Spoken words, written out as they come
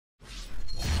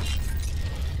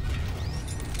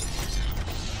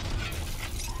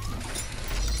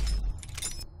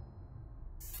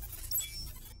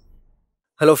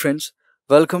Hello friends,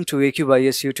 welcome to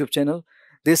acubeias YouTube channel.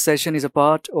 This session is a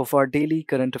part of our daily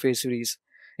current affairs series.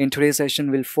 In today's session,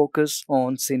 we'll focus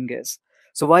on SYNGAS.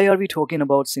 So why are we talking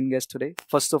about SYNGAS today?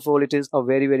 First of all, it is a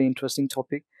very interesting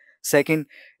topic. Second,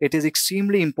 it is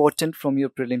extremely important from your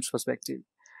prelims perspective.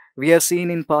 We have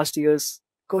seen in past years,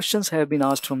 questions have been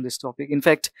asked from this topic. In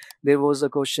fact, there was a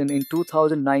question in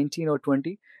 2019 or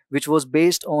 20, which was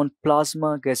based on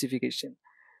plasma gasification.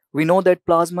 We know that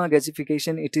plasma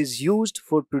gasification, it is used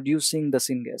for producing the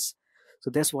syngas. So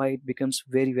that's why it becomes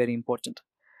very important.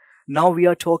 Now we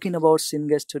are talking about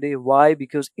syngas today. Why?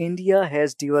 Because India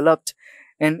has developed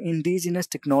an indigenous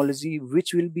technology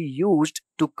which will be used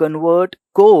to convert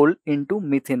coal into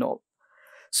methanol.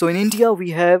 So in India,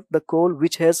 we have the coal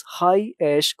which has high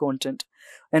ash content,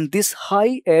 and this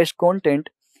high ash content,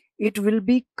 it will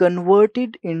be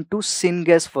converted into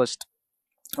syngas first.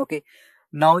 Okay,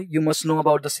 now you must know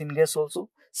about the syngas also.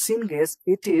 Syngas,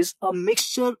 it is a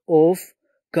mixture of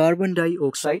carbon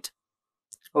dioxide,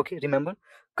 okay, remember,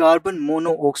 carbon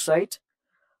monoxide,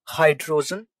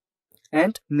 hydrogen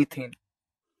and methane.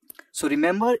 So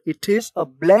remember, it is a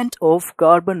blend of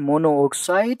carbon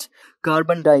monoxide,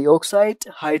 carbon dioxide,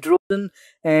 hydrogen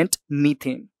and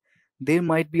methane. There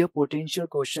might be a potential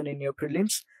question in your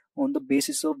prelims. On the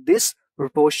basis of this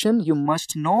proportion, you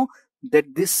must know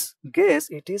that this gas,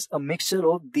 it is a mixture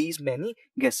of these many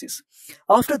gases.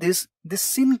 After this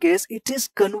syngas, it is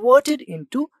converted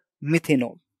into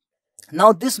methanol.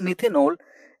 Now this methanol,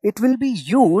 it will be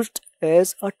used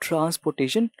as a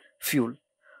transportation fuel.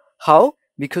 How?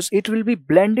 Because it will be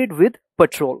blended with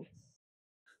petrol.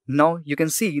 Now you can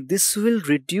see this will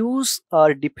reduce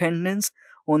our dependence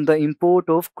on the import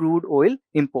of crude oil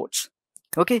imports.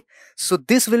 Okay, so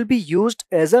this will be used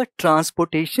as a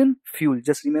transportation fuel.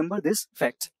 Just remember this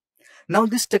fact. Now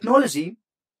this technology,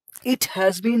 it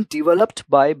has been developed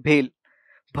by BHEL,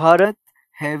 Bharat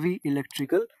Heavy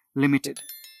Electrical Limited.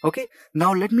 Okay,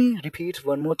 now let me repeat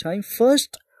one more time.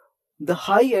 First, the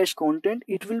high ash content,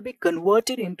 it will be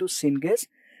converted into syngas,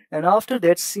 and after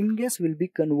that syngas will be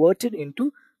converted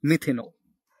into methanol.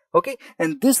 Okay,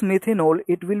 and this methanol,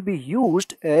 it will be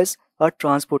used as a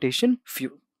transportation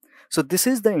fuel. So this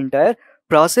is the entire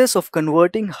process of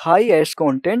converting high ash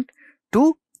content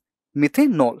to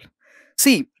methanol.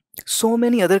 See, so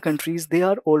many other countries, they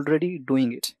are already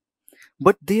doing it,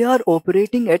 but they are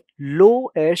operating at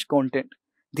low ash content.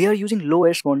 They are using low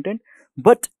ash content,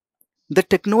 but the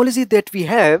technology that we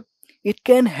have, it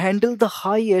can handle the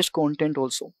high ash content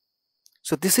also.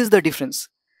 So this is the difference,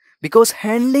 because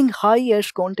handling high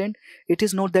ash content, it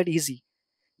is not that easy,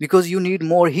 because you need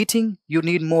more heating, you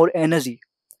need more energy,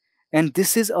 and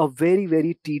this is a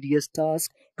very tedious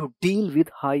task to deal with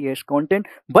high ash content.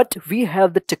 But we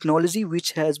have the technology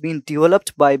which has been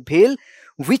developed by BHEL,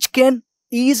 which can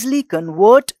easily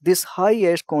convert this high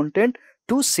ash content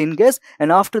to syngas,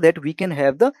 and after that we can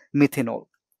have the methanol.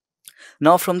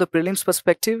 Now from the prelims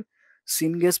perspective,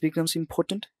 syngas becomes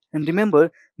important. And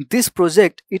remember, this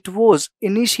project, it was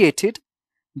initiated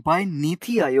by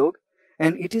Niti Aayog,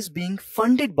 and it is being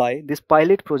funded by this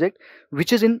pilot project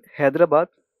which is in Hyderabad.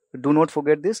 Do not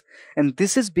forget this. And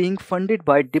this is being funded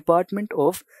by Department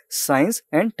of Science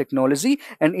and Technology,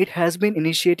 and it has been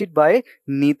initiated by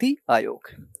Niti Aayog.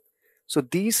 So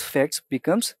these facts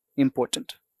becomes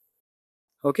important.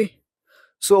 Okay.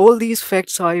 So all these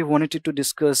facts I wanted to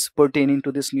discuss pertaining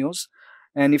to this news.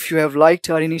 And if you have liked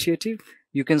our initiative,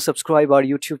 you can subscribe our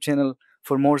YouTube channel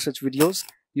for more such videos.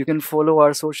 You can follow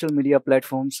our social media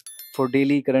platforms for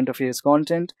daily current affairs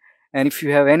content. And if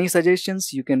you have any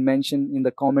suggestions, you can mention in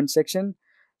the comment section.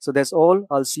 So that's all.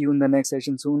 I'll see you in the next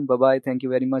session soon. Bye-bye. Thank you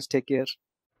very much. Take care.